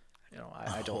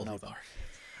 I don't know them.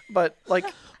 But, like,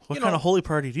 What kind of holy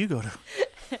party do you go to?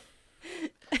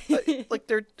 like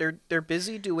they're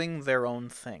busy doing their own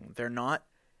thing. They're not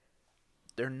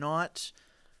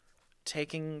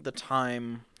taking the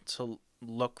time to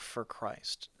look for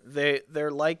Christ.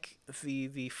 They're like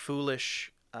the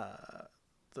foolish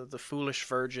the foolish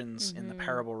virgins in the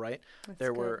parable, right? That's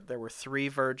There good. were 3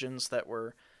 virgins that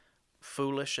were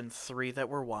foolish and 3 that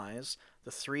were wise.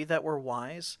 The 3 that were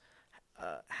wise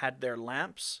had their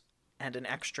lamps and an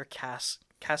extra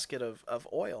casket of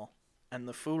oil, and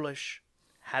the foolish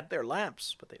had their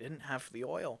lamps, but they didn't have the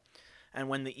oil. And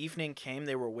when the evening came,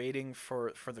 they were waiting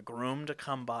for the groom to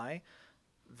come by.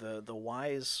 The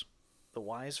wise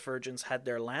virgins had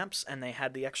their lamps, and they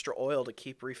had the extra oil to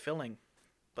keep refilling.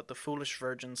 But the foolish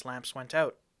virgins' lamps went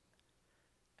out.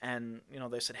 And,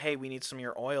 they said, "Hey, we need some of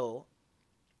your oil."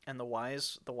 And the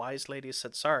wise ladies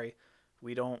said, "Sorry,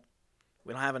 we don't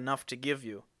have enough to give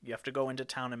you. You have to go into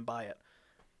town and buy it."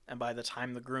 And by the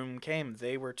time the groom came,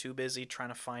 they were too busy trying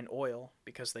to find oil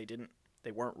because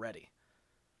they weren't ready.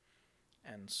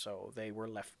 And so they were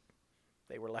left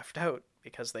out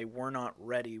because they were not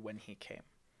ready when he came.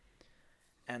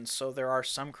 And so there are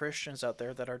some Christians out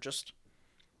there that are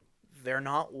they're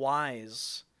not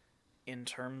wise in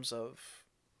terms of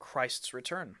Christ's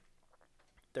return.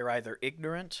 They're either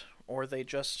ignorant or they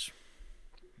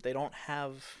don't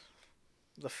have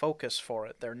the focus for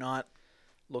it. They're not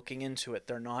looking into it.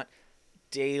 They're not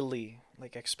daily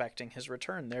expecting his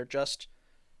return. They're just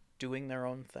doing their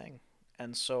own thing.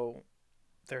 And so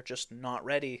they're just not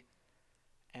ready,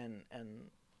 and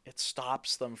it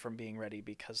stops them from being ready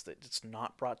because it's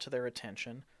not brought to their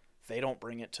attention. They don't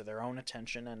bring it to their own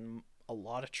attention, and a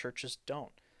lot of churches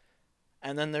don't.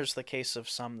 And then there's the case of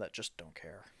some that just don't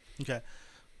care. Okay.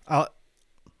 I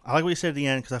like what you said at the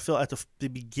end, because I feel at the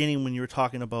beginning when you were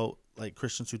talking about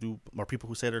Christians who do, or people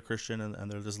who say they're Christian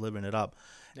and they're just living it up,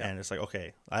 and it's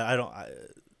okay, I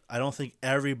don't think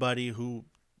everybody who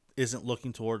isn't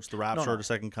looking towards the rapture or the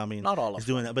second coming not all is of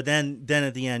doing that. But then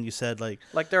at the end you said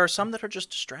there are some that are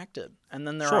just distracted, and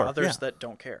then there are others that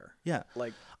don't care. Yeah.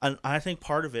 And I think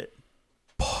part of it.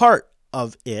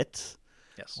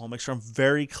 Yes. I'll make sure I'm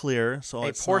very clear. So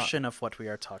a portion of what we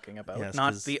are talking about, yes,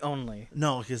 not the only.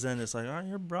 No, because then it's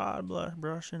you're broad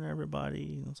brushing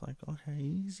everybody. It's okay,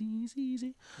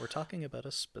 easy. We're talking about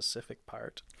a specific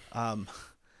part.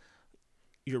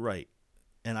 You're right.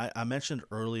 And I mentioned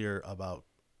earlier about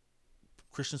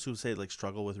Christians who say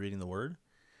struggle with reading the Word.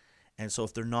 And so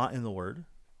if they're not in the Word,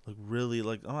 really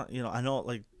I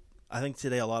know I think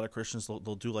today a lot of Christians they'll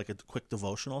do a quick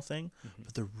devotional thing,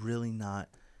 but they're really not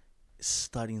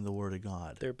studying the Word of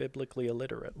God. They're biblically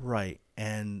illiterate. Right.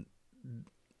 And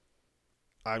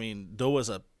I mean, there was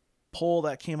a poll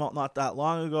that came out not that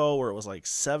long ago where it was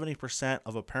 70%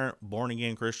 of apparent born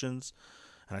again Christians,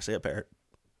 and I say apparent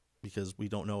because we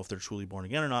don't know if they're truly born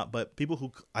again or not, but people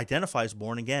who identify as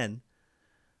born again,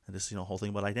 and this whole thing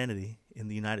about identity in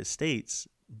the United States,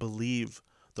 believe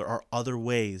there are other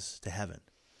ways to heaven.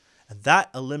 And that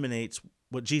eliminates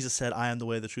what Jesus said, "I am the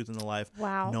way, the truth, and the life.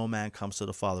 Wow. No man comes to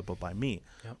the Father but by me."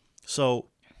 Yep. So,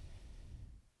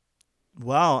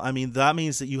 I mean, that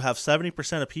means that you have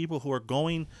 70% of people who are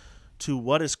going to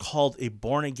what is called a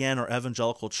born-again or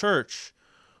evangelical church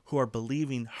who are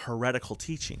believing heretical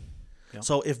teaching. Yep.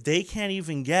 So if they can't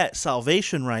even get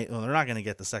salvation right, well, they're not going to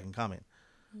get the second coming.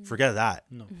 Forget that.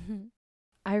 No. Mm-hmm.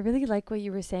 I really like what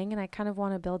you were saying, and I kind of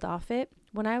want to build off it.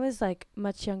 When I was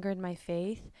much younger in my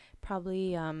faith,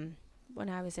 probably when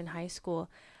I was in high school,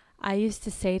 I used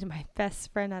to say to my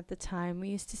best friend at the time, we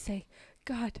used to say,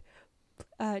 "God,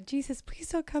 Jesus, please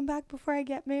don't come back before I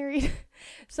get married."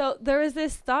 So there was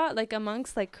this thought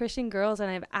amongst Christian girls, and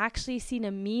I've actually seen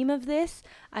a meme of this.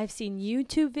 I've seen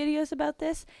YouTube videos about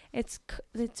this. It's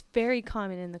very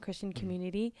common in the Christian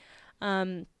community.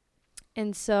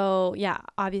 And so, yeah,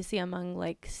 obviously among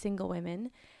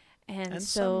so,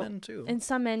 some men too. And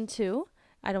some men too.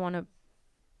 I don't want to,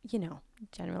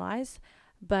 generalize.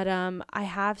 But I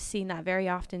have seen that very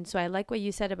often. So I like what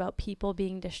you said about people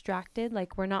being distracted.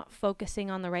 We're not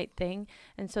focusing on the right thing.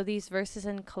 And so these verses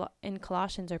in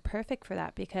Colossians are perfect for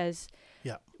that, because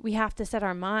we have to set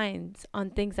our minds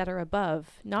on things that are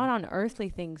above, not on earthly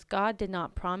things. God did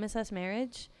not promise us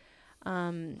marriage.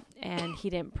 And he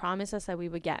didn't promise us that we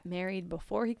would get married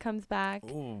before he comes back.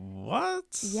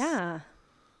 What? Yeah.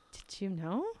 Did you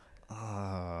know?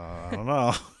 I don't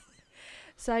know.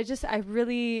 So I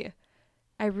really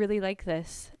like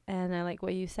this, and I like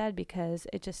what you said, because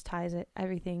it just ties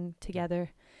everything together.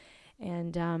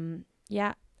 And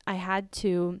I had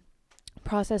to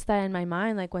process that in my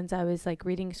mind, once I was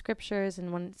reading scriptures,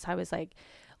 and once I was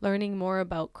learning more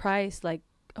about Christ,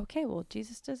 okay, well,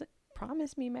 Jesus doesn't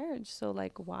promise me marriage, so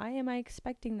why am I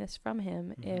expecting this from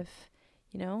him? If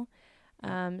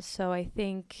so I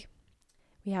think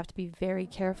we have to be very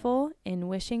careful in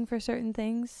wishing for certain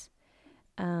things,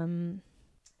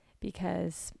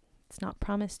 because it's not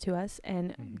promised to us,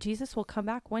 and Jesus will come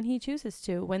back when he chooses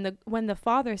to, when the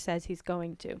Father says he's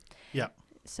going to. Yeah.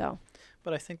 So,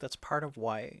 but I think that's part of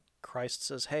why Christ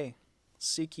says, "Hey,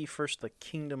 seek ye first the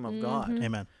kingdom of God."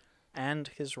 Amen. And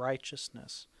his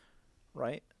righteousness,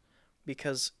 right?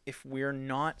 Because if we're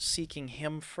not seeking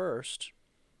him first,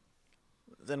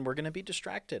 then we're going to be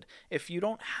distracted. If you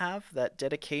don't have that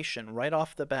dedication right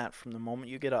off the bat from the moment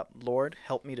you get up, Lord,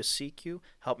 help me to seek you,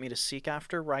 help me to seek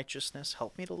after righteousness,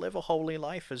 help me to live a holy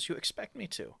life as you expect me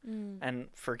to, and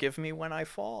forgive me when I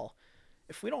fall.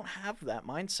 If we don't have that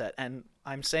mindset, and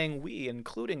I'm saying we,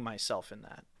 including myself in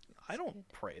that, I don't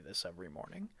pray this every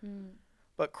morning,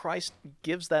 but Christ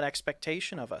gives that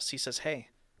expectation of us. He says, hey,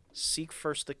 seek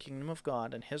first the kingdom of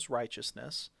God and his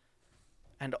righteousness,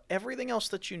 and everything else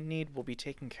that you need will be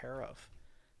taken care of.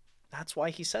 That's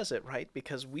why he says it, right?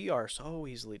 Because we are so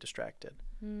easily distracted.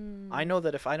 I know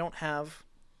that if I don't have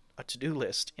a to-do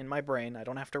list in my brain, I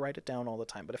don't have to write it down all the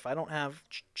time, but if I don't have,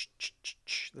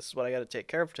 this is what I got to take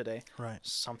care of today, Right.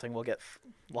 something will get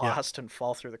lost and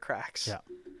fall through the cracks. Yeah.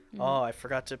 Oh, I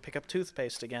forgot to pick up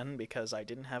toothpaste again because I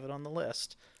didn't have it on the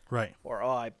list. Right. Or, oh,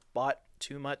 I bought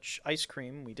too much ice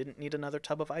cream. We didn't need another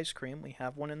tub of ice cream. We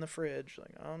have one in the fridge.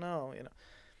 Like, oh no,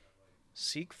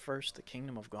 Seek first the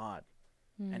kingdom of God,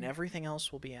 and everything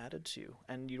else will be added to you.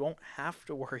 And you don't have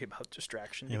to worry about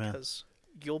distraction because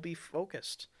you'll be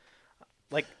focused.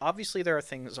 Like, obviously there are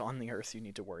things on the earth you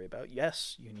need to worry about.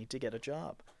 Yes, you need to get a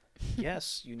job.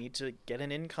 Yes, you need to get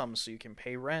an income so you can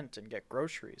pay rent and get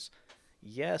groceries.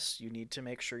 Yes, you need to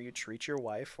make sure you treat your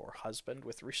wife or husband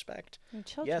with respect. Your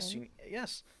children.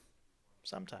 Yes,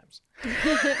 sometimes.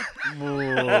 Ooh,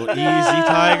 easy,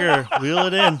 Tiger. Wheel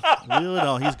it in. Wheel it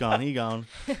on. He's gone. He gone.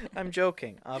 I'm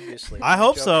joking, obviously. I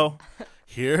hope so.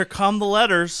 Here come the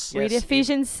letters. Read Yes,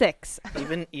 Ephesians 6.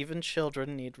 Even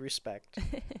children need respect.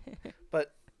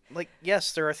 But, like,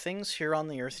 yes, there are things here on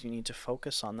the earth you need to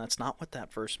focus on. That's not what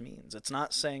that verse means. It's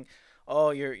not saying,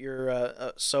 oh,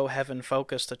 you're so heaven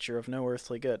focused that you're of no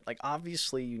earthly good. Like,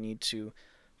 obviously you need to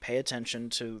pay attention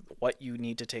to what you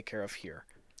need to take care of here.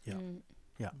 Yeah.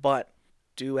 Yeah. But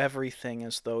do everything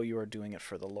as though you are doing it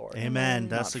for the Lord. Amen.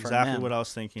 That's Not for exactly men. what I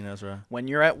was thinking, Ezra. When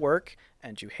you're at work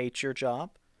and you hate your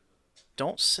job,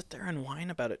 don't sit there and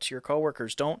whine about it to your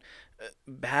coworkers. Don't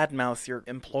badmouth your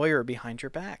employer behind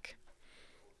your back.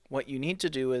 What you need to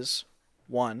do is,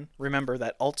 one, remember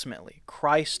that ultimately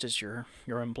Christ is your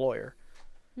employer.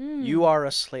 You are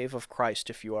a slave of Christ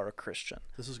if you are a Christian.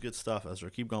 This is good stuff, Ezra.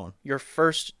 Keep going. Your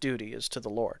first duty is to the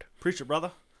Lord. Preach it,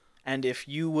 brother. And if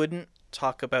you wouldn't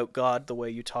talk about God the way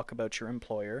you talk about your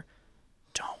employer,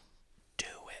 don't do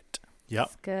it. Yep.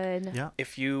 It's good. Yeah.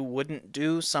 If you wouldn't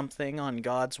do something on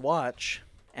God's watch,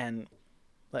 and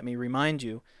let me remind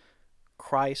you,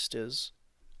 Christ is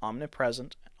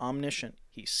omnipresent, omniscient.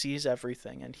 He sees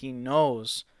everything, and he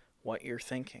knows what you're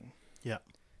thinking. Yeah.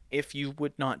 If you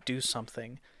would not do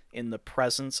something in the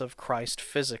presence of Christ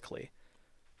physically,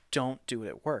 don't do it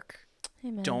at work.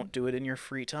 Amen. Don't do it in your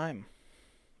free time.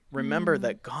 Remember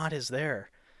that God is there.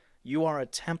 You are a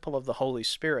temple of the Holy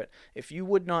Spirit. If you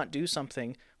would not do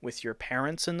something with your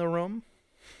parents in the room,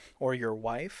 or your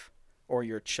wife, or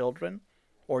your children,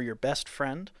 or your best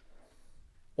friend,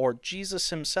 or Jesus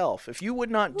himself, if you would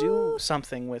not do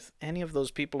something with any of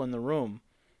those people in the room,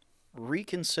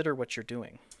 reconsider what you're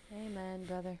doing. Amen,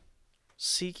 brother.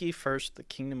 Seek ye first the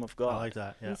kingdom of God I like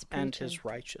that. Yeah. He's and preaching. his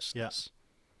righteousness.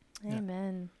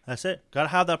 Amen. That's it. Got to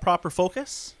have that proper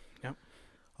focus. Yep.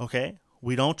 Okay.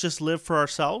 We don't just live for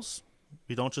ourselves.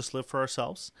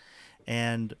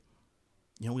 And,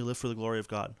 we live for the glory of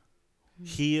God.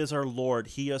 He is our Lord.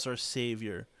 He is our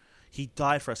Savior. He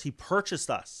died for us. He purchased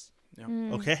us. Yep.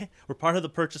 Okay. We're part of the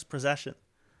purchased possession.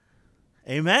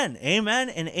 Amen. Amen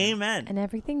and amen. And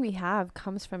everything we have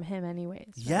comes from him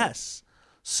anyways. Right? Yes.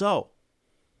 So,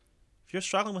 if you're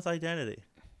struggling with identity,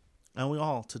 and we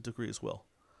all to degrees will,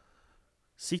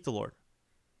 seek the Lord.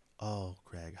 Oh,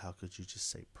 Greg, how could you just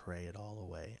say pray it all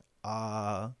away?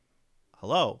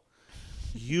 Hello.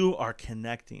 You are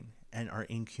connecting and are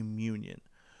in communion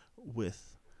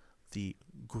with the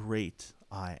great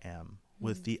I am,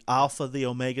 with the Alpha, the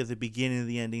Omega, the beginning,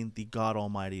 the ending, the God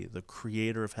Almighty, the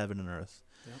creator of heaven and earth.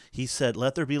 Yep. He said,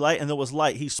 let there be light, and there was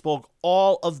light. He spoke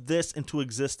all of this into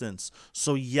existence.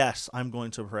 So yes, I'm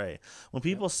going to pray. When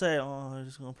people say, oh, I'm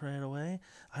just going to pray it away,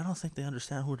 I don't think they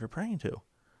understand who they're praying to.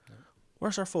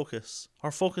 Where's our focus?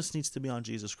 Our focus needs to be on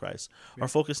Jesus Christ. Our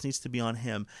focus needs to be on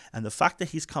him. And the fact that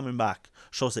he's coming back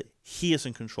shows that he is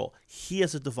in control. He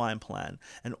has a divine plan.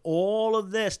 And all of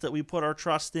this that we put our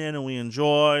trust in and we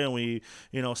enjoy and we,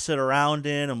 sit around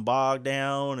in and bog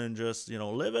down and just,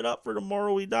 live it up for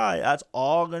tomorrow we die, that's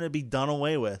all going to be done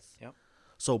away with. Yep.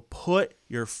 So put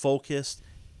your focus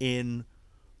in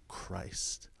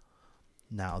Christ.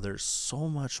 Now, there's so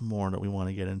much more that we want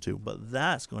to get into, but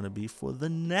that's going to be for the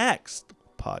next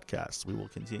podcast. We will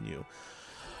continue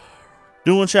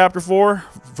doing chapter 4,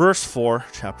 verse 4,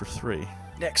 chapter 3.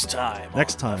 Next time on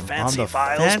the Fancy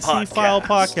Files File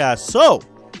Podcast. So,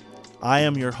 I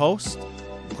am your host,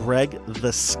 Greg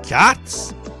the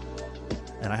Scots,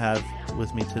 and I have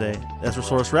with me today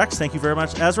Ezrasaurus Rex. Thank you very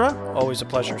much, Ezra. Always a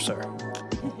pleasure, sir.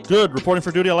 Good, reporting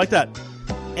for duty. I like that.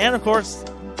 And of course,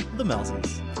 the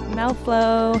Melsies.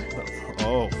 Melflow.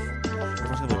 Oh, everyone's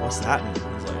gonna be like, what's that mean?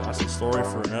 I was like, that's a story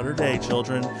for another day,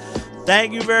 children.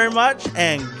 Thank you very much,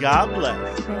 and God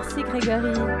bless. Merci,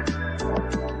 Grégory.